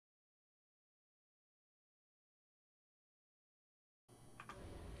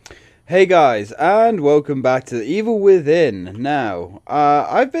Hey guys, and welcome back to Evil Within. Now,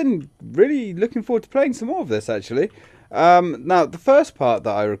 I've been really looking forward to playing some more of this, actually. Now, the first part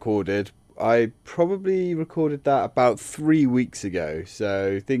that I recorded, I probably recorded that about 3 weeks ago,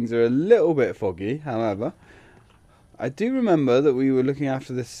 so things are a little bit foggy. However, I do remember that we were looking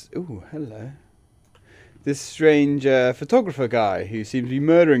after this... Ooh, hello. This strange photographer guy who seems to be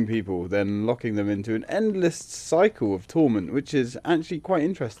murdering people, then locking them into an endless cycle of torment, which is actually quite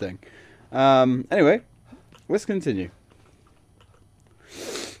interesting. Anyway, let's continue.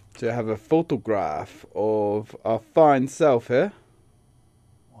 So I have a photograph of our fine self here.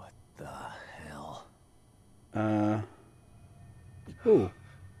 What the hell? Ooh.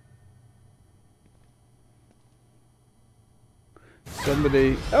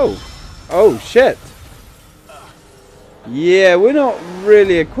 Somebody... Oh, shit! Yeah, we're not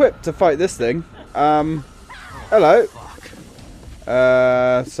really equipped to fight this thing. Hello.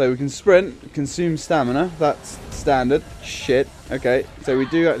 So we can sprint, consume stamina. That's standard. Shit. Okay, so we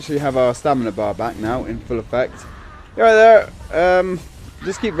do actually have our stamina bar back now in full effect. You're right there.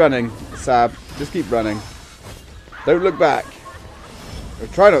 Just keep running, Sab. Just keep running. Don't look back. Or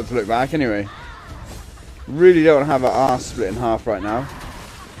try not to look back, anyway. Really don't have our arse split in half right now.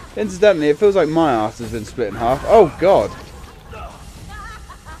 Incidentally, it feels like my arse has been split in half. Oh, God.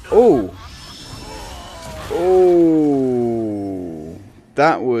 Oh. Oh.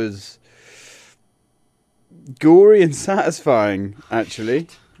 That was gory and satisfying, actually.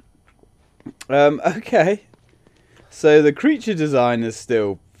 Okay. So the creature design is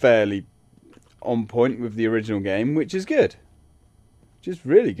still fairly on point with the original game, which is good. Which is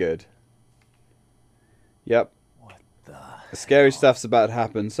really good. Yep. The scary stuff's about to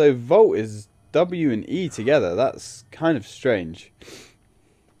happen. So Volt is W and E together. That's kind of strange.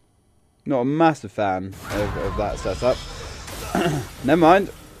 Not a massive fan of that setup. Never mind.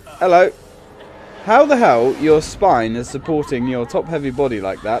 Hello. How the hell your spine is supporting your top-heavy body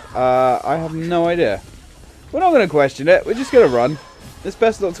like that? I have no idea. We're not going to question it. We're just going to run. It's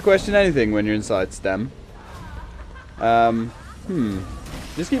best not to question anything when you're inside STEM.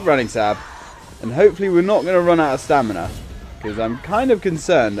 Just keep running, Sab. And hopefully we're not going to run out of stamina. Because I'm kind of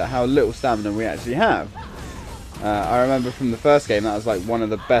concerned at how little stamina we actually have. I remember from the first game that was like one of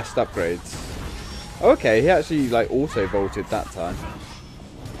the best upgrades. Okay, he actually like auto-vaulted that time.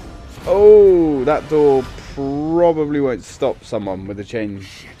 Oh, that door probably won't stop someone with a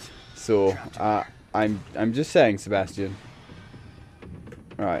chainsaw. I'm just saying, Sebastian.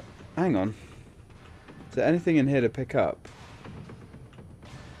 Right, hang on. Is there anything in here to pick up?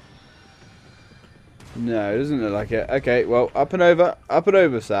 No, it doesn't look like it. Okay, well, up and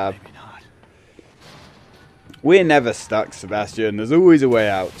over, Sab. Maybe not. We're never stuck, Sebastian. There's always a way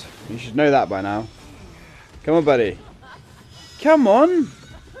out. You should know that by now. Come on, buddy. Come on.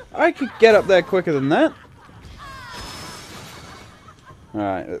 I could get up there quicker than that.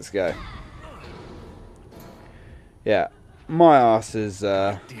 Alright, let's go. Yeah, my ass is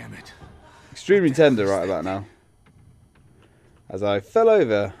Damn it. extremely tender right about now. As I fell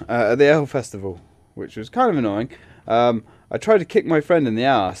over at the Ale Festival, which was kind of annoying. I tried to kick my friend in the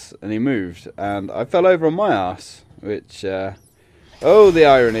ass, and he moved, and I fell over on my ass, which, oh, the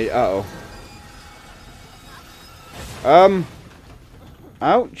irony. Uh-oh.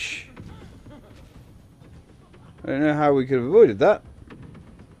 Ouch. I don't know how we could have avoided that.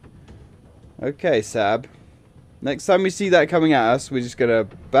 Okay, Sab. Next time we see that coming at us, we're just gonna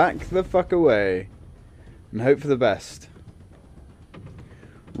back the fuck away and hope for the best.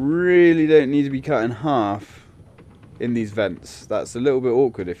 Really don't need to be cut in half in these vents. That's a little bit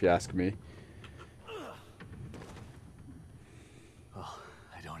awkward if you ask me. Oh,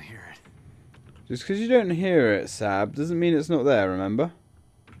 I don't hear it. Just because you don't hear it, Sab, doesn't mean it's not there, remember?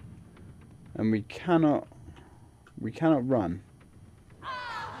 And we cannot run.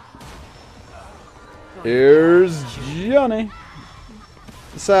 Here's Johnny.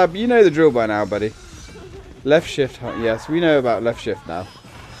 Sab, you know the drill by now, buddy. Left shift, yes, we know about left shift now.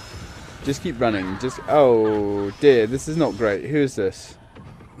 Just keep running. Oh dear, this is not great. Who is this?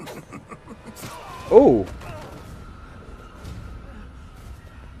 Oh.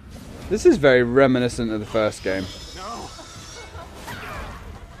 This is very reminiscent of the first game.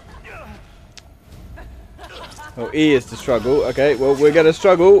 Oh, E is to struggle. Okay, well, we're going to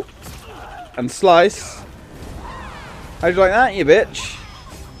struggle and slice. How'd you like that, you bitch?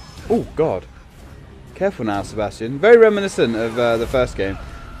 Oh, God. Careful now, Sebastian. Very reminiscent of the first game.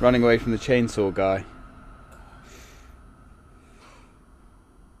 Running away from the chainsaw guy.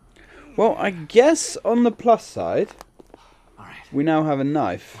 Well, I guess on the plus side, we now have a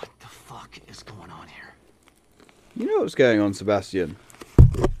knife. What the fuck is going on here? You know what's going on, Sebastian?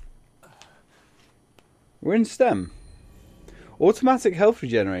 We're in STEM. Automatic health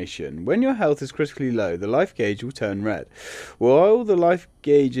regeneration. When your health is critically low, the life gauge will turn red. While the life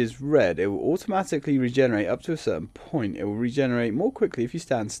gauge is red, it will automatically regenerate up to a certain point. It will regenerate more quickly if you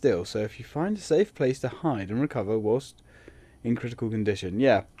stand still, so if you find a safe place to hide and recover whilst in critical condition.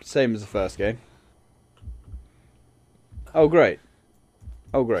 Yeah, same as the first game. Oh, great.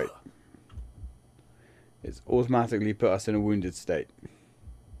 Oh, great. It's automatically put us in a wounded state.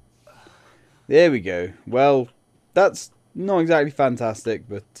 There we go. Well, that's not exactly fantastic,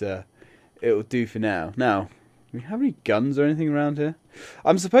 but it'll do for now. Now, do we have any guns or anything around here?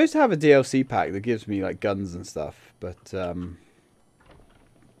 I'm supposed to have a DLC pack that gives me like guns and stuff, but I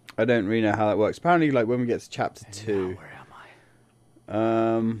don't really know how that works. Apparently, like when we get to chapter 2, Where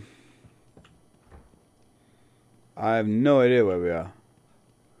am I have no idea where we are.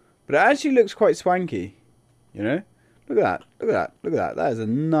 But it actually looks quite swanky, you know? Look at that! Look at that! Look at that! That is a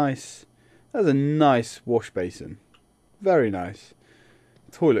nice wash basin. Very nice.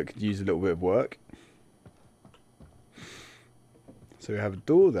 The toilet could use a little bit of work. So we have a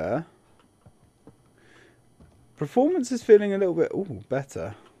door there. Performance is feeling a little bit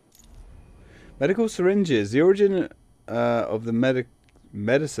better. Medical syringes. The origin of the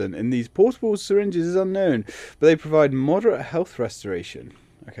medicine in these portable syringes is unknown, but they provide moderate health restoration.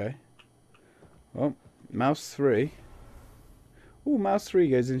 Okay. Well, mouse 3. Oh, mouse 3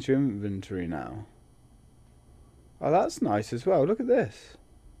 goes into inventory now. Oh, that's nice as well. Look at this.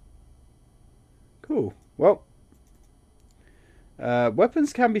 Cool. Well,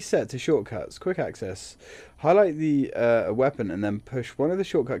 weapons can be set to shortcuts. Quick access. Highlight the weapon and then push one of the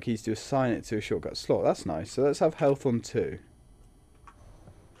shortcut keys to assign it to a shortcut slot. That's nice. So let's have health on 2.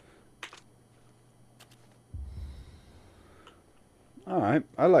 Alright,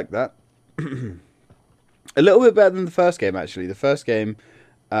 I like that. A little bit better than the first game, actually. The first game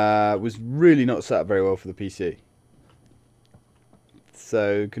was really not set up very well for the PC.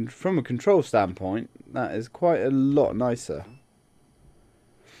 So, from a control standpoint, that is quite a lot nicer.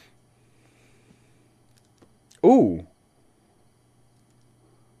 Ooh!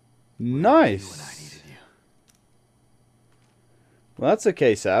 Nice! Well, that's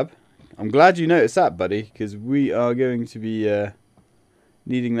okay, Sab. I'm glad you noticed that, buddy, because we are going to be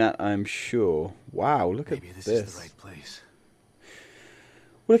needing that, I'm sure. Wow, look at this. Is the right place.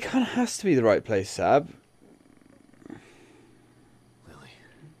 Well, it kind of has to be the right place, Sab.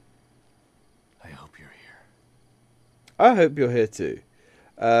 I hope you're here too.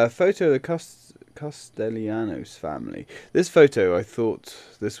 Photo of the Castellanos family. This photo, I thought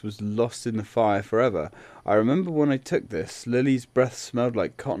this was lost in the fire forever. I remember when I took this, Lily's breath smelled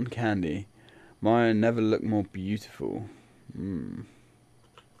like cotton candy. Maya never looked more beautiful. Ooh.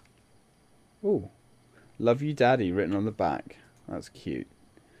 Love you, Daddy, written on the back. That's cute.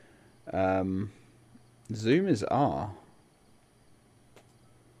 Zoom is R.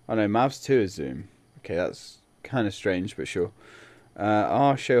 Oh no, mouse 2 is zoom. Okay, that's kind of strange, but sure.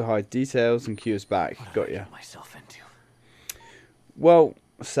 R, show hide details, and Q is back. Got ya. Myself into. Well,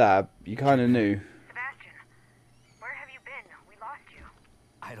 Sab, you kind of knew. Sebastian, where have you been? We lost you.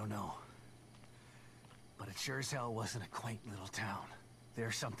 I don't know. But it sure as hell wasn't a quaint little town.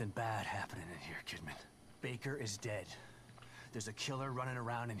 There's something bad happening in here, Kidman. Baker is dead. There's a killer running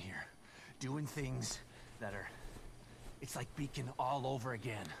around in here, doing things that are... It's like Beacon all over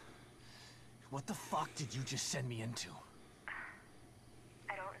again. What the fuck did you just send me into?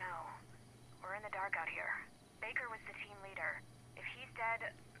 I don't know. We're in the dark out here. Baker was the team leader. If he's dead,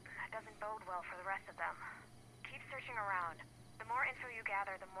 that doesn't bode well for the rest of them. Keep searching around. The more info you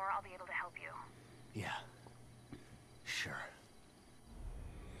gather, the more I'll be able to help you. Yeah. Sure.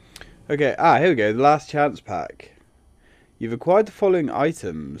 Okay, here we go. The last chance pack. You've acquired the following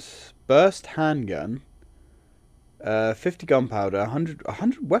items. Burst handgun. 50 gunpowder,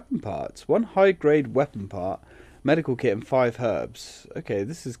 100 weapon parts, 1 high-grade weapon part, medical kit, and 5 herbs. Okay,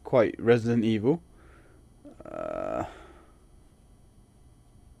 this is quite Resident Evil.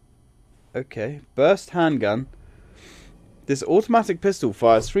 Okay, burst handgun. This automatic pistol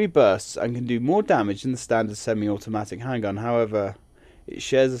fires 3 bursts and can do more damage than the standard semi-automatic handgun. However, it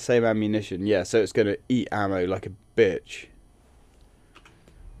shares the same ammunition. Yeah, so it's going to eat ammo like a bitch.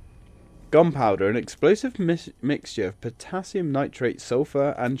 Gunpowder, an explosive mixture of potassium nitrate,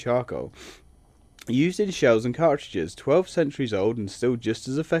 sulfur, and charcoal. Used in shells and cartridges, 12 centuries old and still just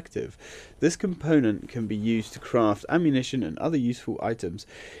as effective. This component can be used to craft ammunition and other useful items.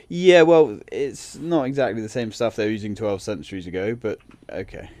 Yeah, well, it's not exactly the same stuff they were using 12 centuries ago, but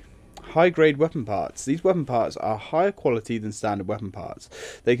okay. High-grade weapon parts. These weapon parts are higher quality than standard weapon parts.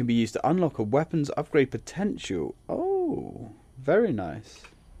 They can be used to unlock a weapon's upgrade potential. Oh, very nice.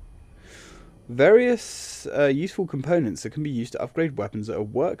 Various useful components that can be used to upgrade weapons at a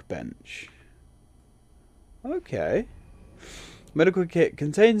workbench. Okay. Medical kit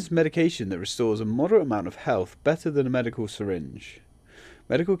contains medication that restores a moderate amount of health, better than a medical syringe.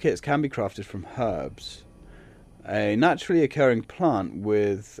 Medical kits can be crafted from herbs. A naturally occurring plant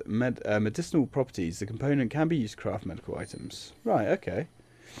with medicinal properties, the component can be used to craft medical items. Right, okay.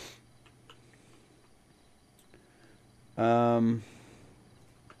 So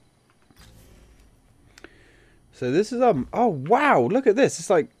this is oh wow, look at this. It's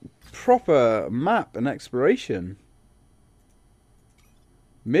like proper map and exploration.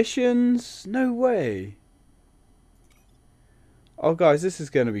 Missions? No way. Oh guys, this is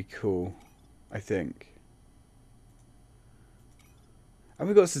going to be cool, I think. And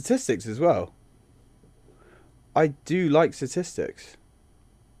we've got statistics as well. I do like statistics.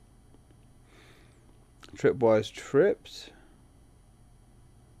 Tripwise trips.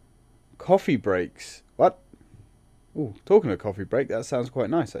 Coffee breaks. What? Oh, talking of coffee break, that sounds quite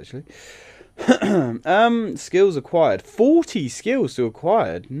nice actually. Skills acquired. 40 skills to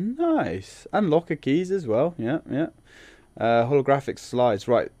acquired. Nice. And locker keys as well. Yeah, yeah. Holographic slides.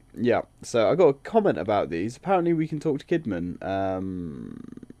 Right. Yeah. So I got a comment about these. Apparently we can talk to Kidman.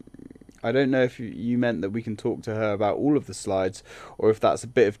 I don't know if you meant that we can talk to her about all of the slides, or if that's a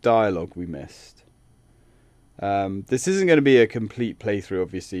bit of dialogue we missed. This isn't going to be a complete playthrough,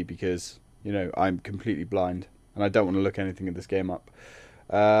 obviously, because, you know, I'm completely blind and I don't want to look anything in this game up.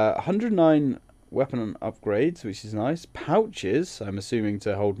 109 weapon upgrades, which is nice. Pouches, I'm assuming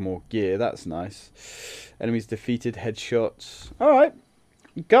to hold more gear. That's nice. Enemies defeated, headshots. Alright,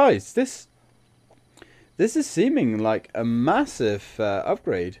 guys, this is seeming like a massive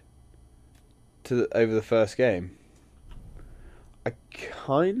upgrade to over the first game. I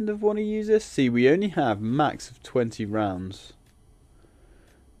kind of want to use this. See, we only have max of 20 rounds,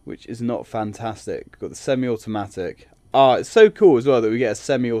 which is not fantastic. Got the semi-automatic. Ah, it's so cool as well that we get a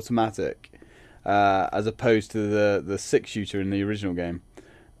semi-automatic as opposed to the 6-shooter in the original game.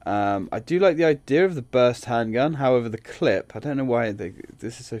 I do like the idea of the burst handgun. However, the clip, I don't know why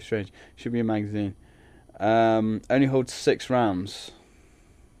this is so strange. Should be a magazine. Only holds 6 rounds.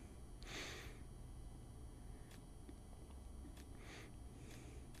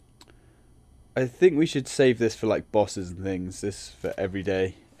 I think we should save this for like bosses and things. This for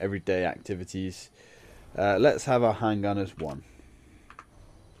everyday activities. Let's have our handgun as 1.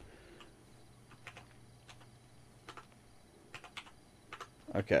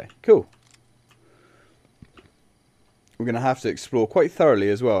 Okay, cool. We're going to have to explore quite thoroughly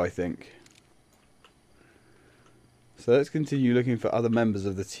as well, I think. So let's continue looking for other members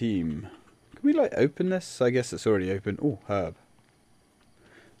of the team. Can we like open this? I guess it's already open. Oh, herb.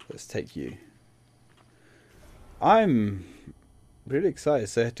 Let's take you. I'm really excited.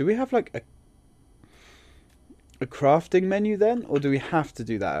 So do we have like a crafting menu then? Or do we have to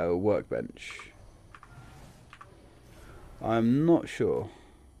do that at a workbench? I'm not sure.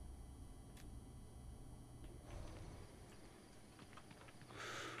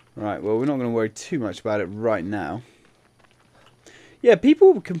 Right, well, we're not going to worry too much about it right now. Yeah,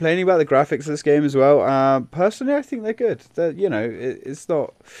 people were complaining about the graphics of this game as well. Personally, I think they're good. You know, it's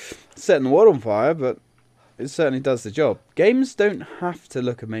not setting the world on fire, but it certainly does the job. Games don't have to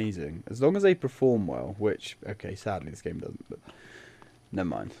look amazing, as long as they perform well, which, okay, sadly this game doesn't, but never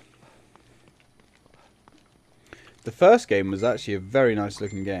mind. The first game was actually a very nice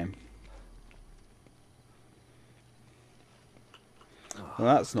looking game.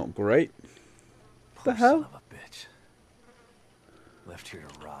 Well, that's not great. What the hell? Son of a bitch. Left here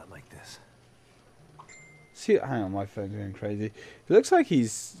to rot like this. See, hang on, my phone's going crazy. It looks like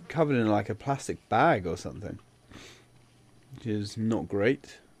he's covered in like a plastic bag or something, which is not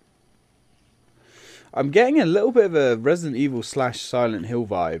great. I'm getting a little bit of a Resident Evil / Silent Hill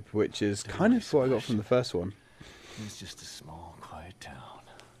vibe, which is kind of what I got from the first one. It's just a small, quiet town.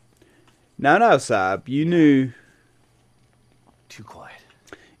 Now, Sab, you knew. Too quiet.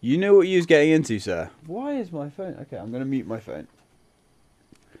 You knew what you was getting into, sir. Why is my phone? Okay, I'm going to mute my phone.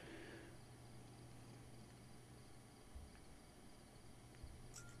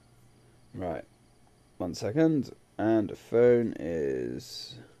 Right. 1 second. And phone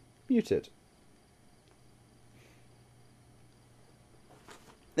is muted.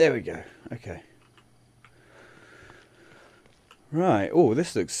 There we go. Okay. Right. Oh,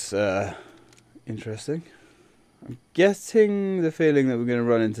 this looks interesting. I'm getting the feeling that we're going to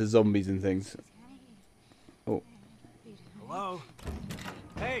run into zombies and things. Oh. Hello?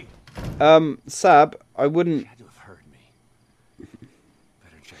 Hey! Sab, I wouldn't... You had to have heard me.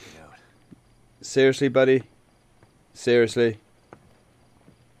 Better check it out. Seriously, buddy? Seriously?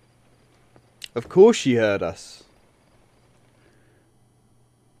 Of course she heard us.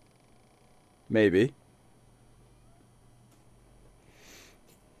 Maybe.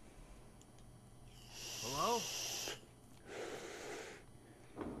 Hello?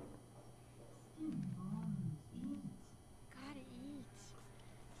 Gotta eat.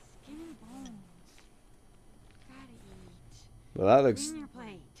 Skin and bones. Gotta eat. Well, that looks Clean your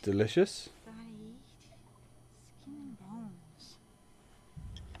plate. delicious. Gotta eat. Skin and bones.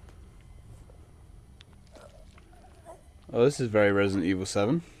 Oh, this is very Resident Evil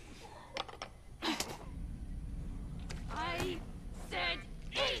 7. I said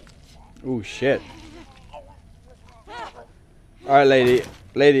eat. Oh, shit. Alright, lady.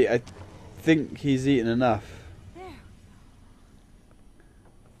 Lady, I think he's eaten enough. There.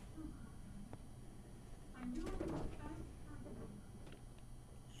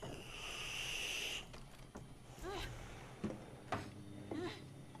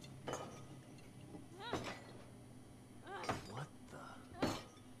 What the?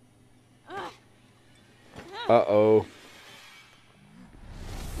 Uh-oh.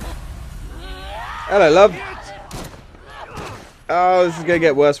 Hello, love. Oh, this is going to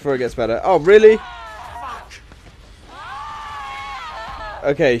get worse before it gets better. Oh, really?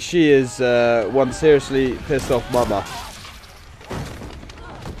 Okay, she is one seriously pissed off mama.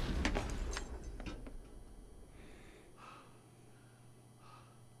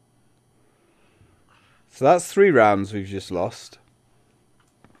 So that's 3 rounds we've just lost.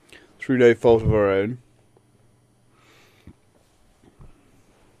 Through no fault of our own.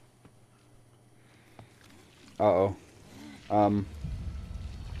 Uh-oh.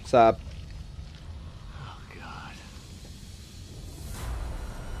 Sab. Oh, God.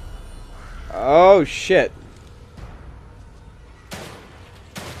 Oh, shit.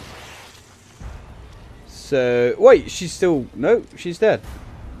 So, wait, she's still... No, she's dead.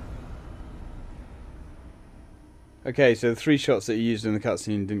 Okay, so the 3 shots that you used in the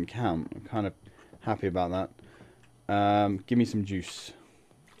cutscene didn't count. I'm kind of happy about that. Give me some juice.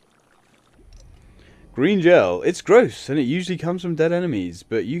 Green gel. It's gross, and it usually comes from dead enemies.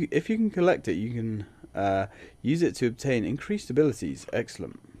 But if you can collect it, you can use it to obtain increased abilities.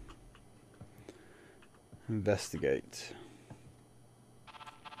 Excellent. Investigate.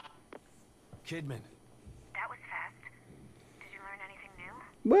 Kidman. That was fast. Did you learn anything new?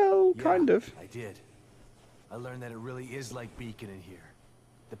 Well, Yeah, kind of. I did. I learned that it really is like Beacon in here.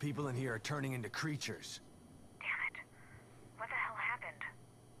 The people in here are turning into creatures. Damn it. What the hell happened?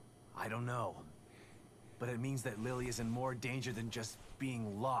 I don't know. But it means that Lily is in more danger than just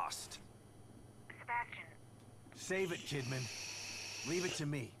being lost. Sebastian, Save it, Kidman. Leave it to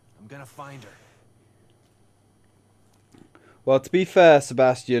me. I'm gonna find her. Well, to be fair,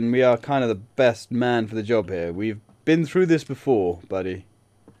 Sebastian, we are kind of the best man for the job here. We've been through this before, buddy.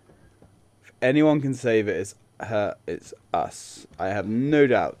 If anyone can save it, it's her, it's us. I have no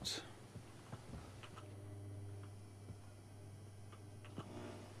doubt.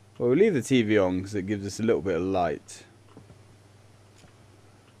 Well, we'll leave the TV on because it gives us a little bit of light.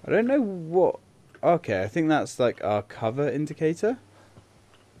 I don't know what... Okay, I think that's like our cover indicator.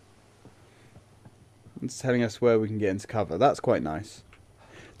 It's telling us where we can get into cover. That's quite nice.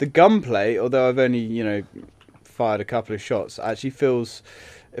 The gunplay, although I've only, you know, fired a couple of shots, actually feels...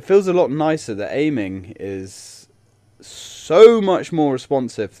 It feels a lot nicer. The aiming is so much more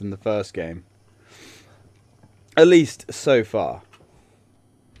responsive than the first game. At least so far.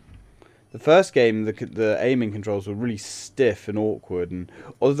 The first game, the aiming controls were really stiff and awkward, and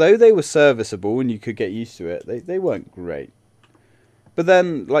although they were serviceable and you could get used to it, they weren't great. But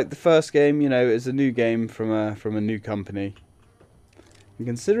then, like the first game, you know, it's a new game from a new company, and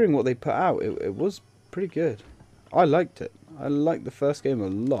considering what they put out, it was pretty good. I liked it. I liked the first game a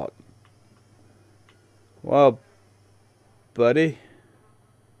lot. Well, buddy,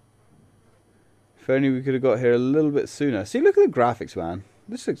 if only we could have got here a little bit sooner. See, look at the graphics, man.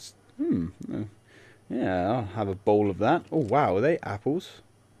 This looks... Yeah, I'll have a bowl of that. Oh, wow, are they apples?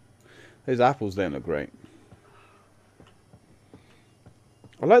 Those apples don't look great.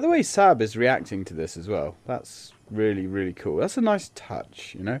 I like the way Sab is reacting to this as well. That's really, really cool. That's a nice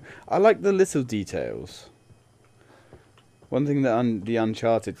touch, you know? I like the little details. One thing that the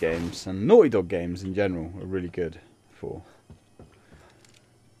Uncharted games and Naughty Dog games in general are really good for.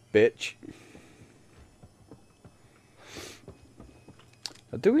 Bitch.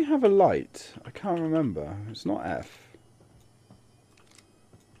 Do we have a light? I can't remember. It's not F.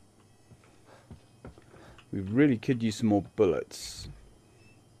 We really could use some more bullets.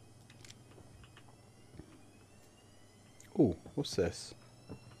 Oh, what's this?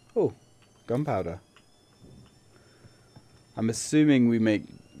 Oh, gunpowder. I'm assuming we make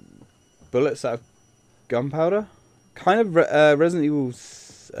bullets out of gunpowder. Kind of Resident Evil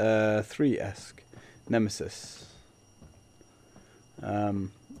 3-esque. Nemesis.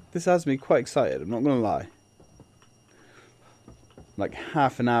 This has me quite excited, I'm not going to lie. Like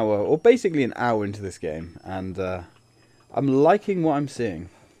half an hour, or basically an hour into this game, and I'm liking what I'm seeing.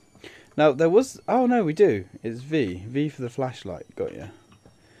 Now, there was... Oh, no, we do. It's V. V for the flashlight. Got you.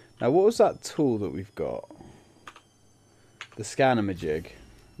 Now, what was that tool that we've got? The scanner-majig.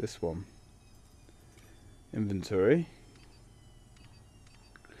 This one. Inventory.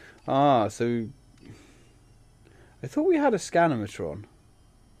 Ah, so... I thought we had a scannermatron.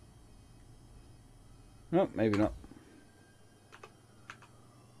 No, maybe not.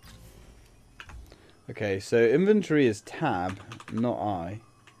 Okay, so inventory is tab, not I.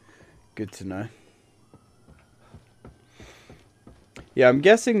 Good to know. Yeah, I'm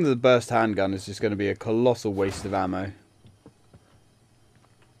guessing the burst handgun is just going to be a colossal waste of ammo.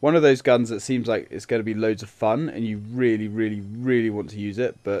 One of those guns that seems like it's going to be loads of fun and you really, really, really want to use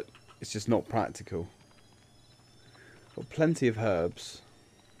it, but it's just not practical. Got plenty of herbs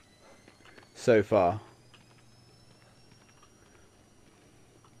so far.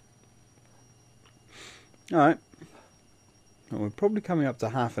 Alright. Well, we're probably coming up to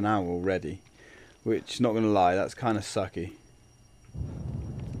half an hour already, which, not going to lie, that's kind of sucky.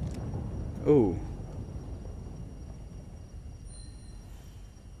 Ooh.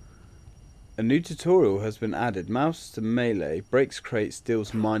 A new tutorial has been added. Mouse to melee. Breaks crates,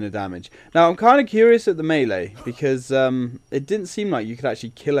 deals minor damage. Now, I'm kind of curious at the melee, because it didn't seem like you could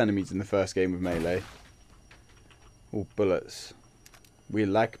actually kill enemies in the first game with melee. Oh, bullets. We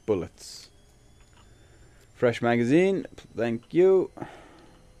like bullets. Fresh magazine, thank you.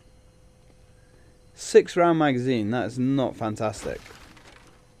 6-round magazine, that is not fantastic.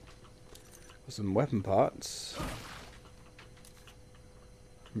 Got some weapon parts.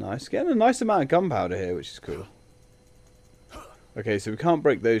 Nice, getting a nice amount of gunpowder here, which is cool. Okay, so we can't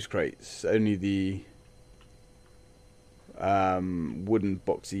break those crates, only the wooden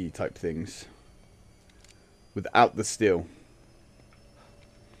boxy type things. Without the steel.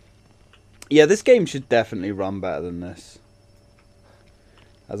 Yeah, this game should definitely run better than this.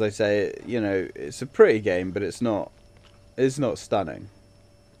 As I say, you know, it's a pretty game, but it's not stunning.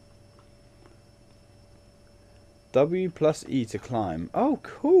 W plus E to climb. Oh,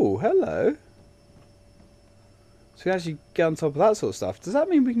 cool. Hello. So we can actually get on top of that sort of stuff. Does that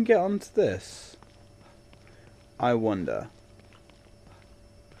mean we can get onto this? I wonder.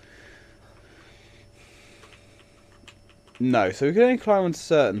 No, so we can only climb on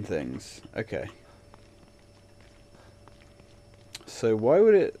certain things. Okay. So why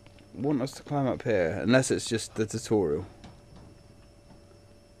would it want us to climb up here? Unless it's just the tutorial.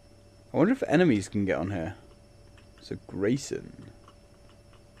 I wonder if enemies can get on here. So Grayson.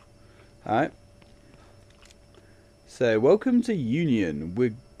 Alright. So, welcome to Union.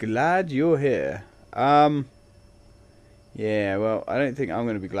 We're glad you're here. Yeah, well, I don't think I'm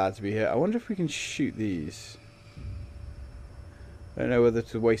going to be glad to be here. I wonder if we can shoot these. I don't know whether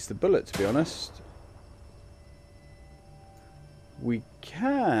to waste the bullet, to be honest. We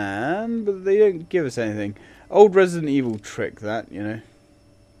can, but they don't give us anything. Old Resident Evil trick, that, you know.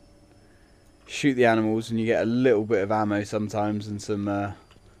 Shoot the animals and you get a little bit of ammo sometimes and some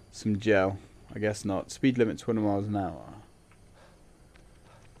gel. I guess not. Speed limit 20 miles an hour.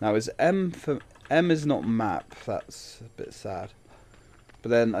 Now, is M for... M is not map. That's a bit sad. But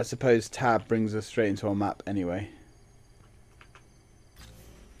then, I suppose tab brings us straight into our map anyway.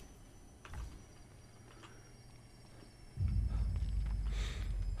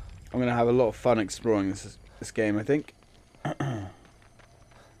 I'm going to have a lot of fun exploring this game, I think.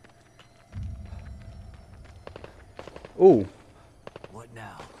 Ooh. What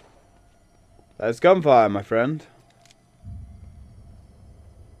now? That's gunfire, my friend.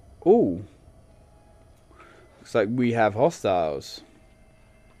 Ooh. Looks like we have hostiles.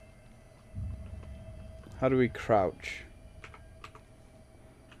 How do we crouch?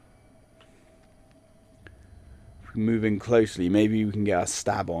 If we move in closely, maybe we can get our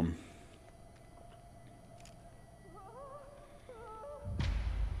stab on.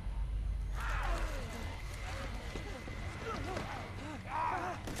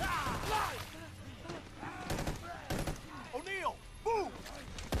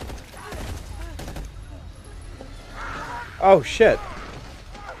 Oh shit.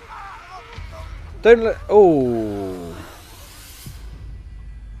 Don't let... Oh.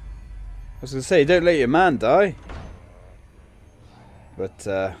 I was going to say, don't let your man die. But,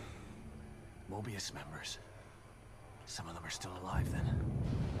 Mobius members. Some of them are still alive then.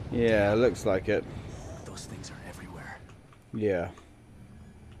 yeah, looks like it. Those things are everywhere. Yeah.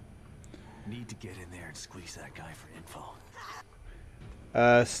 Need to get in there and squeeze that guy for info.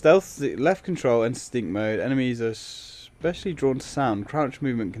 Stealth, left control, instinct mode. Enemies are specially drawn to sound. Crouch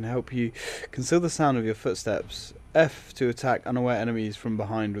movement can help you conceal the sound of your footsteps. F to attack unaware enemies from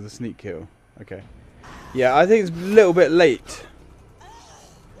behind with a sneak kill. Okay. Yeah, I think it's a little bit late.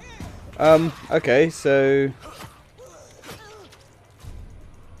 Okay, so...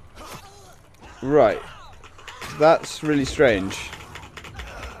 Right. That's really strange.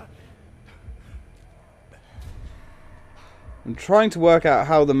 I'm trying to work out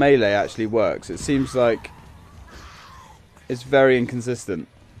how the melee actually works. It seems like it's very inconsistent.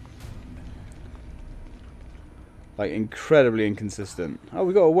 Like, incredibly inconsistent. Oh,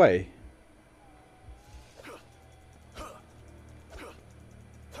 we got away.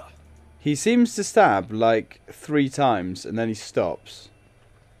 He seems to stab like 3 times and then he stops.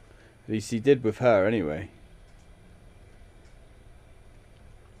 At least he did with her anyway.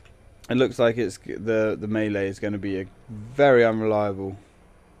 It looks like it's the melee is going to be a very unreliable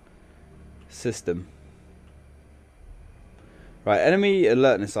system. Right, enemy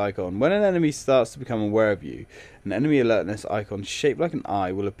alertness icon. When an enemy starts to become aware of you, an enemy alertness icon shaped like an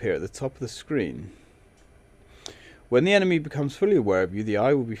eye will appear at the top of the screen. When the enemy becomes fully aware of you, the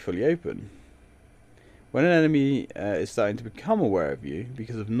eye will be fully open. When an enemy is starting to become aware of you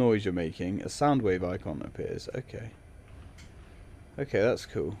because of noise you're making, a sound wave icon appears. Okay. Okay, that's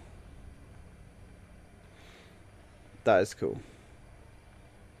cool. That is cool.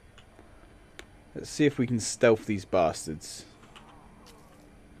 Let's see if we can stealth these bastards.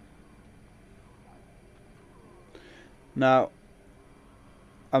 Now,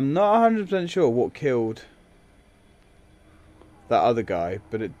 I'm not 100% sure what killed that other guy,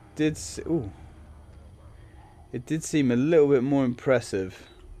 but it did. It did seem a little bit more impressive.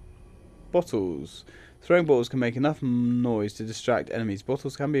 Bottles. Throwing bottles can make enough noise to distract enemies.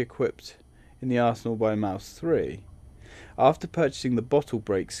 Bottles can be equipped in the arsenal by Mouse 3. After purchasing the bottle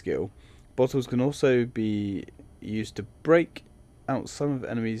break skill, bottles can also be used to break out some of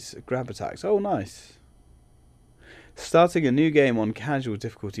enemies' grab attacks. Oh, nice. Starting a new game on casual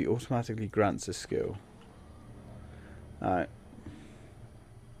difficulty automatically grants a skill. Alright.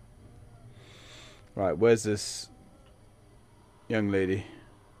 Right, where's this young lady?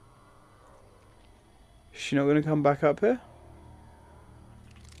 Is she not going to come back up here?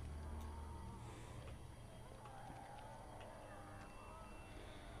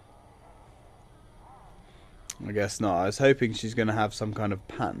 I guess not. I was hoping she's going to have some kind of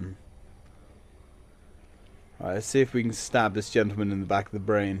pattern. Right, let's see if we can stab this gentleman in the back of the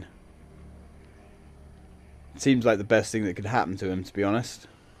brain. It seems like the best thing that could happen to him, to be honest.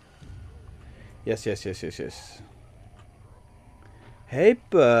 Yes, yes, yes, yes, yes. Hey,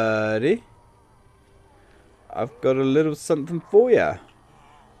 buddy. I've got a little something for ya.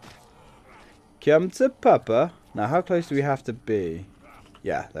 Come to Papa. Now, how close do we have to be?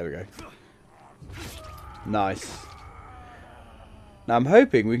 Yeah, there we go. Nice. Now, I'm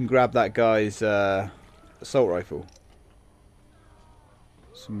hoping we can grab that guy's assault rifle.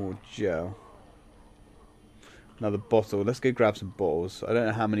 Some more gel. Another bottle. Let's go grab some bottles. I don't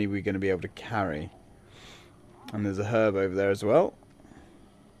know how many we're going to be able to carry. And there's a herb over there as well.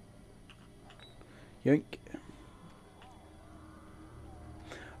 Yoink.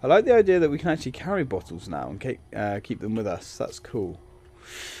 I like the idea that we can actually carry bottles now and keep them with us. That's cool.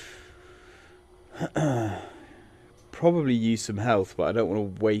 Probably use some health, but I don't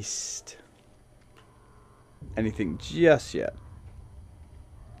want to waste anything just yet.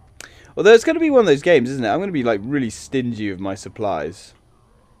 Although it's going to be one of those games, isn't it? I'm going to be like really stingy with my supplies.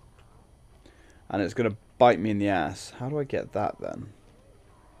 And it's going to bite me in the ass. How do I get that then?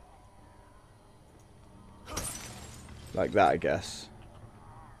 Like that, I guess.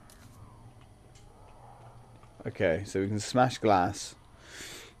 Okay, so we can smash glass.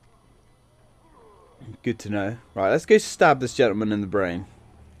 Good to know. Right, let's go stab this gentleman in the brain.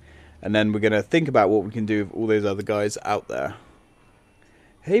 And then we're going to think about what we can do with all those other guys out there.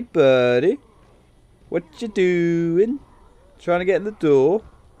 Hey, buddy. What you doing? Trying to get in the door?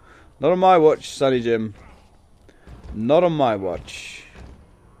 Not on my watch, Sonny Jim. Not on my watch.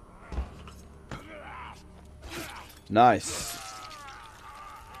 Nice.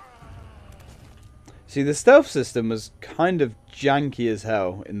 See, the stealth system was kind of janky as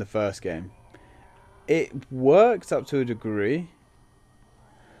hell in the first game. It worked up to a degree,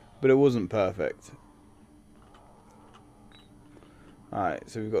 but it wasn't perfect. Alright,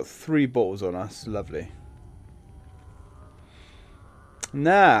 so we've got 3 bottles on us. Lovely.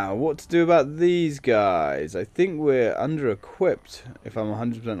 Now, what to do about these guys? I think we're under-equipped, if I'm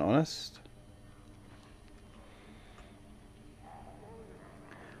 100% honest.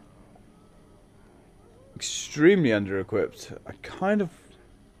 extremely under-equipped. I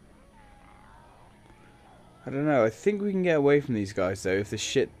don't know. I think we can get away from these guys, though, if the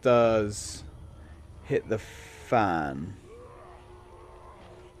shit does hit the fan.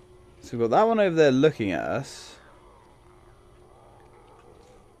 So we've got that one over there looking at us.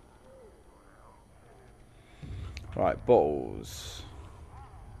 Right, bottles.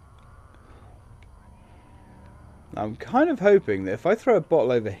 I'm kind of hoping that if I throw a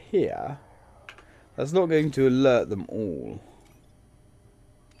bottle over here, that's not going to alert them all.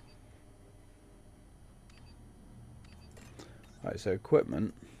 Right, so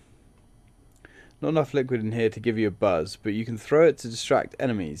equipment. Not enough liquid in here to give you a buzz, but you can throw it to distract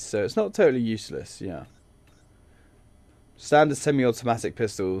enemies, so it's not totally useless, yeah. Standard semi-automatic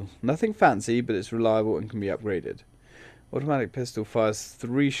pistol. Nothing fancy, but it's reliable and can be upgraded. Automatic pistol fires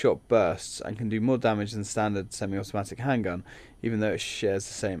 3-shot bursts and can do more damage than standard semi-automatic handgun, even though it shares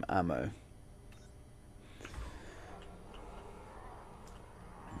the same ammo.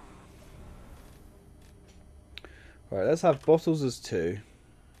 Right, let's have bottles as 2.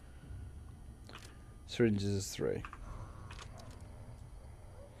 Syringes as 3.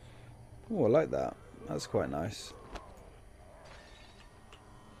 Oh, I like that. That's quite nice.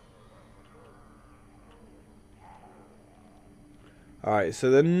 Alright, so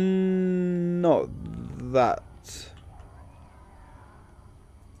they're not that.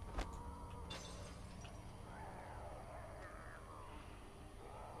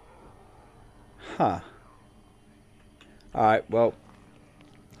 Huh. Alright, well.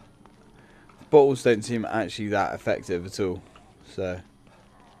 Bottles don't seem actually that effective at all. So.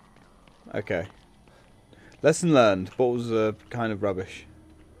 Okay. Lesson learned. Bottles are kind of rubbish.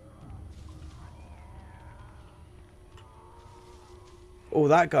 Oh,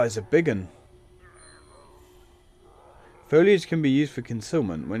 that guy's a big one. Foliage can be used for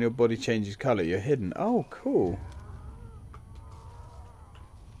concealment. When your body changes colour, you're hidden. Oh, cool.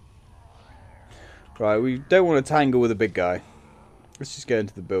 Right, we don't want to tangle with a big guy. Let's just go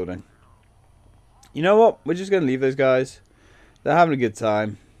into the building. You know what? We're just going to leave those guys. They're having a good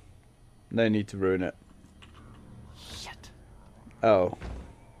time. No need to ruin it. Shit. Oh.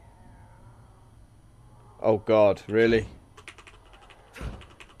 Oh, God. Really?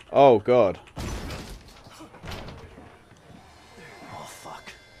 Oh, God. Oh,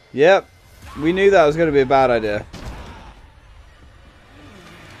 fuck. Yep. We knew that was going to be a bad idea.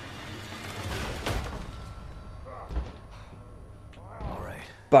 Alright.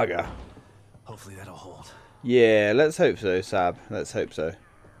 Bugger. Hopefully that'll hold. Yeah, let's hope so, Sab. Let's hope so.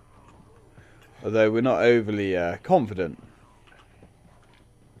 Although we're not overly confident.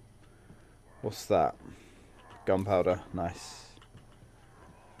 What's that? Gunpowder. Nice.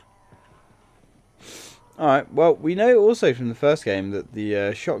 Alright, well, we know also from the first game that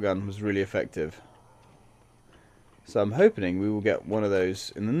the shotgun was really effective. So I'm hoping we will get one of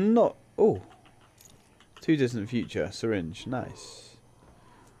those in the not... Oh! Too distant future. Syringe. Nice.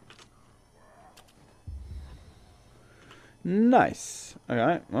 Nice.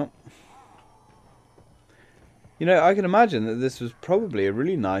 Alright, well. You know, I can imagine that this was probably a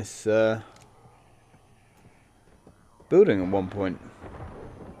really nice building at one point.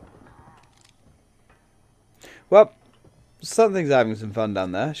 Well, something's having some fun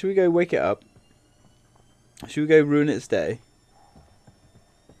down there. Should we go wake it up? Should we go ruin its day?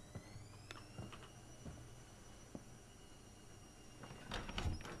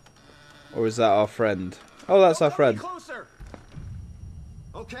 Or is that our friend? Oh, that's our friend. Closer.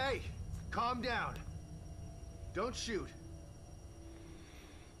 Okay, calm down. Don't shoot.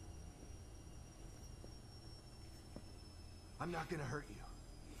 I'm not gonna hurt you.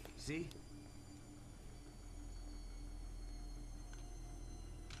 See?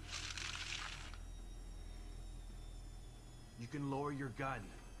 You can lower your gun.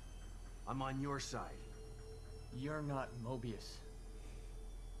 I'm on your side. You're not Mobius.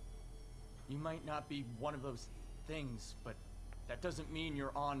 You might not be one of those things, but that doesn't mean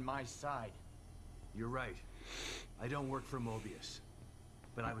you're on my side. You're right. I don't work for Mobius,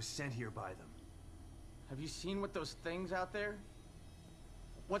 but I was sent here by them. Have you seen what those things out there?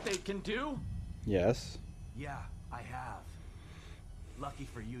 What they can do? Yes. Yeah, I have. Lucky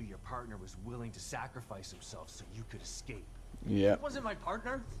for you, your partner was willing to sacrifice himself so you could escape. Yeah. He wasn't my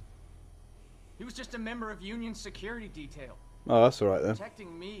partner. He was just a member of Union security detail. Oh, that's alright then.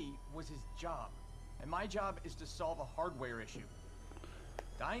 Protecting me was his job, and my job is to solve a hardware issue.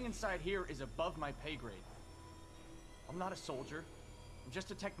 Dying inside here is above my pay grade. I'm not a soldier. I'm just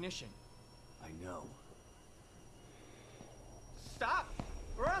a technician. I know. Stop,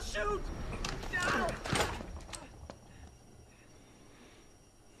 or I'll shoot! No!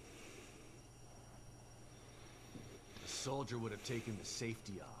 soldier would have taken the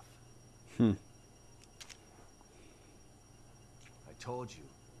safety off. Hmm. I told you,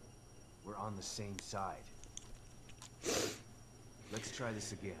 we're on the same side. Let's try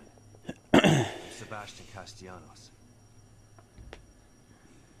this again. I'm Sebastian Castellanos.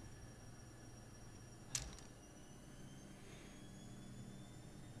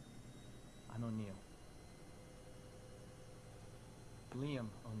 I'm O'Neill. Liam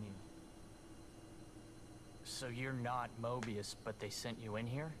O'Neill. So you're not Mobius, but they sent you in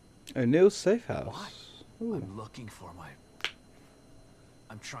here? O'Neill's safe house. Why? Ooh. I'm looking for my...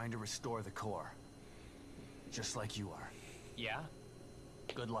 I'm trying to restore the core. Just like you are. Yeah?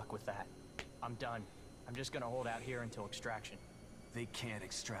 Good luck with that. I'm done. I'm just gonna hold out here until extraction. They can't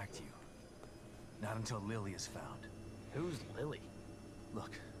extract you. Not until Lily is found. Who's Lily?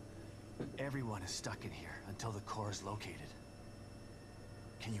 Look, everyone is stuck in here until the core is located.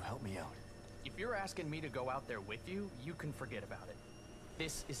 Can you help me out? If you're asking me to go out there with you, you can forget about it.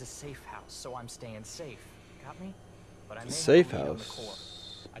 This is a safe house, so I'm staying safe. Got me? But I may Safe have a lead on the core.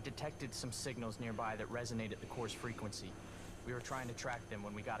 house. I detected some signals nearby that resonated the core's frequency. We were trying to track them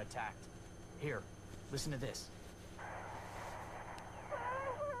when we got attacked. Here, listen to this.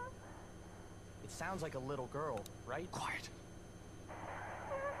 It sounds like a little girl, right? Quiet.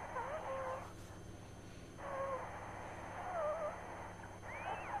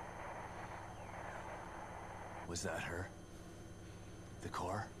 Was that her? The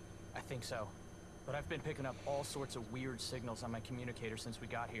core? I think so. But I've been picking up all sorts of weird signals on my communicator since we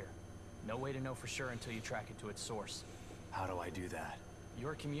got here. No way to know for sure until you track it to its source. How do I do that?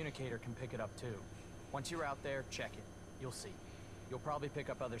 Your communicator can pick it up too. Once you're out there, check it. You'll see. You'll probably pick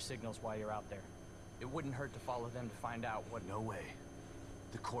up other signals while you're out there. It wouldn't hurt to follow them to find out what... No way.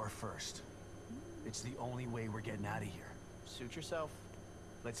 The core first. It's the only way we're getting out of here. Suit yourself.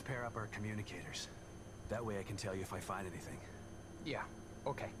 Let's pair up our communicators. That way I can tell you if I find anything. Yeah,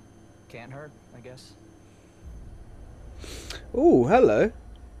 okay. Can't hurt, I guess. Oh, hello.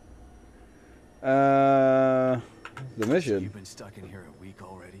 The mission. You've been stuck in here a week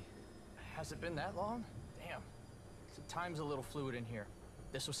already? Has it been that long? Damn. So time's a little fluid in here.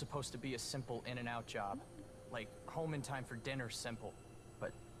 This was supposed to be a simple in-and-out job. Like, home in time for dinner simple.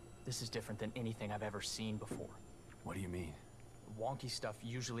 But this is different than anything I've ever seen before. What do you mean? Wonky stuff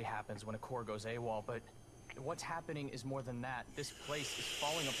usually happens when a core goes AWOL, but what's happening is more than that. This place is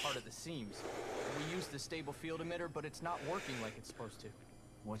falling apart at the seams. We used the stable field emitter, but it's not working like it's supposed to.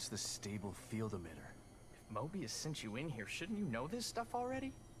 What's the stable field emitter? If Mobius sent you in here, shouldn't you know this stuff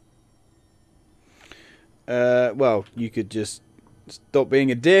already? Well, you could just stop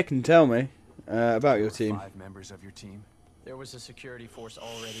being a dick and tell me about your team. 5 members of your team? There was a security force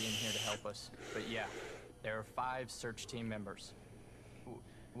already in here to help us. But yeah, there are 5 search team members.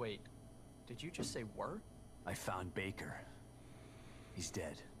 Wait, did you just say were? I found Baker. He's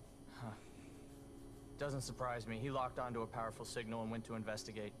dead. Huh. Doesn't surprise me. He locked onto a powerful signal and went to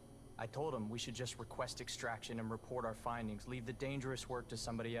investigate. I told him we should just request extraction and report our findings, leave the dangerous work to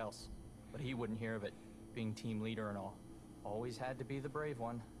somebody else. But he wouldn't hear of it, being team leader and all. Always had to be the brave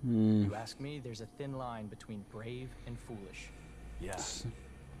one. You ask me, there's a thin line between brave and foolish. Yeah.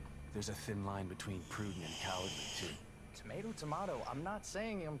 There's a thin line between prudent and cowardly, too. Tomato, tomato. I'm not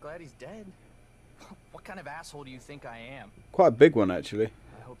saying I'm glad he's dead. What kind of asshole do you think I am? Quite a big one, actually.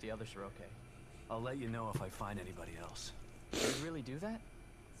 I hope the others are okay. I'll let you know if I find anybody else. Did you really do that?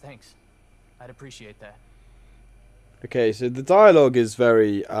 Thanks. I'd appreciate that. Okay, so the dialogue is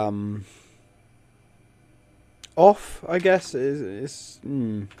very off, I guess. It's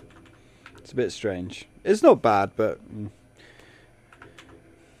a bit strange. It's not bad, but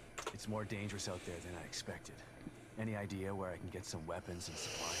It's more dangerous out there than I expected. Any idea where I can get some weapons and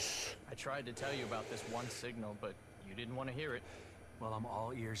supplies? I tried to tell you about this one signal, but you didn't want to hear it. Well, I'm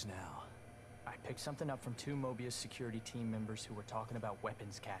all ears now. I picked something up from 2 Mobius security team members who were talking about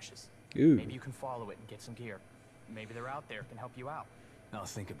weapons caches. ooh. Maybe you can follow it and get some gear. Maybe they're out there, can help you out. I'll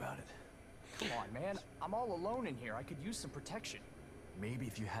think about it. Come on, man. I'm all alone in here. I could use some protection. Maybe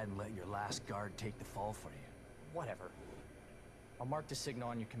if you hadn't let your last guard take the fall for you. Whatever. I'll mark the signal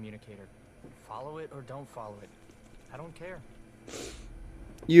on your communicator. Follow it or don't follow it. I don't care.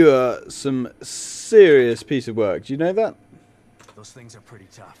 You are some serious piece of work. Do you know that? Those things are pretty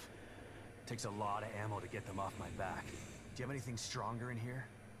tough. Takes a lot of ammo to get them off my back. Do you have anything stronger in here?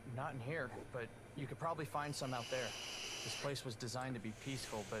 Not in here, but you could probably find some out there. This place was designed to be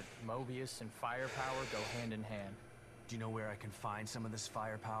peaceful, but Mobius and firepower go hand in hand. Do you know where I can find some of this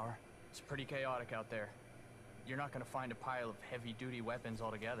firepower? It's pretty chaotic out there. You're not going to find a pile of heavy-duty weapons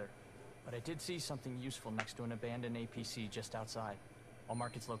altogether. But I did see something useful next to an abandoned APC just outside. I'll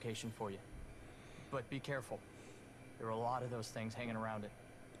mark its location for you. But be careful. There were a lot of those things hanging around it.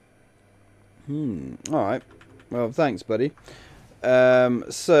 Alright. Well, thanks, buddy.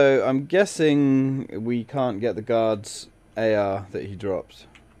 So, I'm guessing we can't get the guard's AR that he dropped.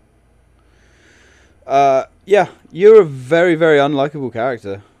 Yeah, you're a very, very unlikable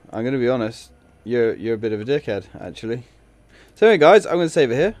character. I'm going to be honest. You're a bit of a dickhead, actually. So anyway, guys, I'm going to save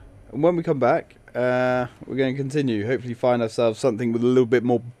it here. And when we come back, we're going to continue. Hopefully find ourselves something with a little bit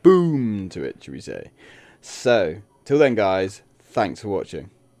more boom to it, should we say. So, till then, guys, thanks for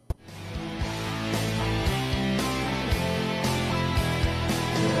watching.